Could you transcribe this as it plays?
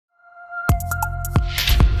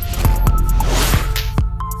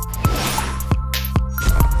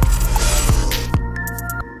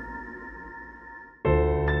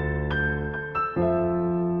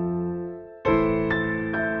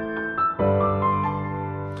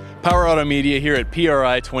Power Automedia here at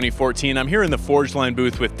PRI 2014. I'm here in the Forgeline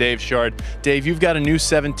booth with Dave Shard. Dave, you've got a new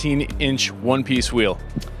 17-inch one-piece wheel.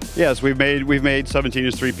 Yes, we've made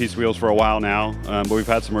 17-inch three-piece wheels for a while now, but we've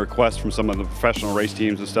had some requests from some of the professional race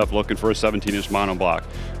teams and stuff looking for a 17-inch monoblock.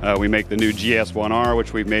 We make the new GA1R,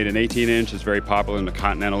 which we've made in 18-inch. It's very popular in the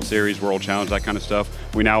Continental Series, World Challenge, that kind of stuff.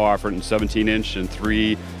 We now offer it in 17-inch and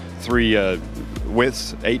three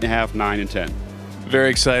widths, 8.5, 9, and 10. Very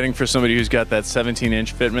exciting for somebody who's got that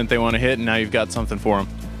 17-inch fitment they want to hit, and now you've got something for them.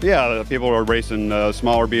 Yeah, people are racing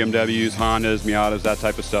smaller BMWs, Hondas, Miatas, that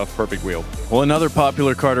type of stuff. Perfect wheel. Well, another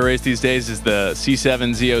popular car to race these days is the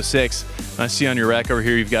C7 Z06. I see on your rack over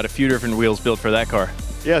here you've got a few different wheels built for that car.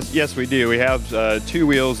 Yes, we do. We have two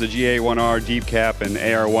wheels, the GA1R Deep Cap and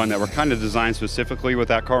AR1, that were kind of designed specifically with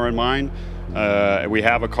that car in mind. We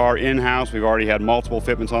have a car in-house. We've already had multiple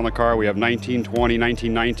fitments on the car. We have 1920,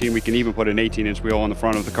 1919. We can even put an 18-inch wheel on the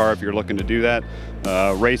front of the car if you're looking to do that.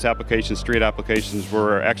 Race applications, street applications,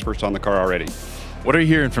 we're experts on the car already. What are you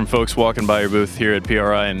hearing from folks walking by your booth here at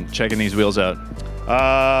PRI and checking these wheels out?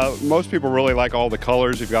 Most people really like all the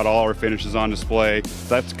colors. We've got all our finishes on display.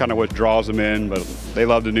 That's kind of what draws them in, but they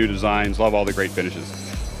love the new designs, love all the great finishes.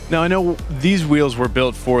 Now, I know these wheels were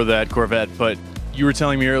built for that Corvette, but you were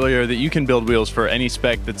telling me earlier that you can build wheels for any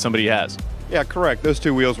spec that somebody has. Yeah, correct. Those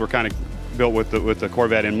two wheels were kind of built with the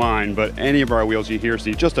Corvette in mind, but any of our wheels you here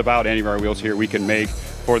see, just about any of our wheels here, we can make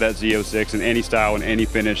for that Z06 in any style and any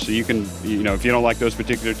finish. So you can, if you don't like those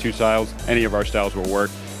particular two styles, any of our styles will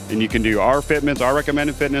work. And you can do our fitments, our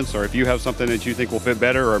recommended fitments, or if you have something that you think will fit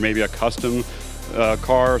better, or maybe a custom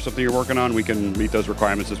car or something you're working on, we can meet those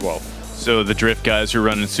requirements as well. So the drift guys who are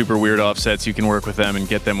running super weird offsets, you can work with them and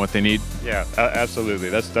get them what they need? Yeah, absolutely.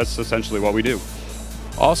 That's essentially what we do.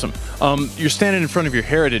 Awesome. You're standing in front of your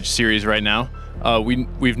Heritage series right now.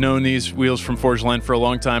 We've known these wheels from Forgeline for a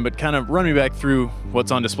long time, but kind of run me back through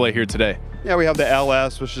what's on display here today. Yeah, we have the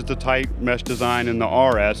LS, which is the tight mesh design, and the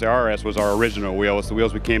RS. The RS was our original wheel. It's the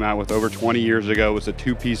wheels we came out with over 20 years ago. It was a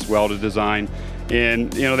two-piece welded design.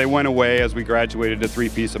 And, they went away as we graduated to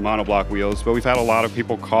three-piece and monoblock wheels. But we've had a lot of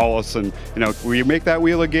people call us and, will you make that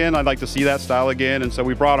wheel again? I'd like to see that style again. And so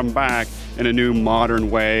we brought them back in a new modern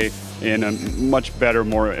way, in a much better,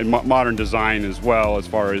 more modern design as well, as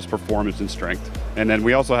far as performance and strength. And then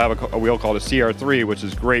we also have a wheel called a CR3, which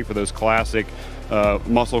is great for those classic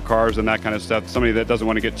muscle cars and that kind of stuff. Somebody that doesn't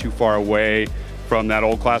want to get too far away from that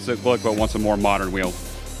old classic look, but wants a more modern wheel.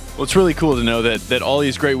 Well, it's really cool to know that all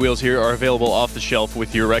these great wheels here are available off the shelf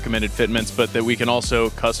with your recommended fitments, but that we can also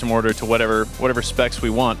custom order to whatever specs we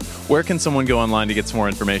want. Where can someone go online to get some more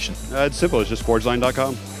information? It's simple. It's just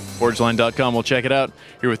Forgeline.com. Forgeline.com. We'll check it out.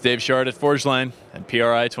 Here with Dave Shard at Forgeline and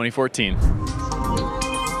PRI 2014.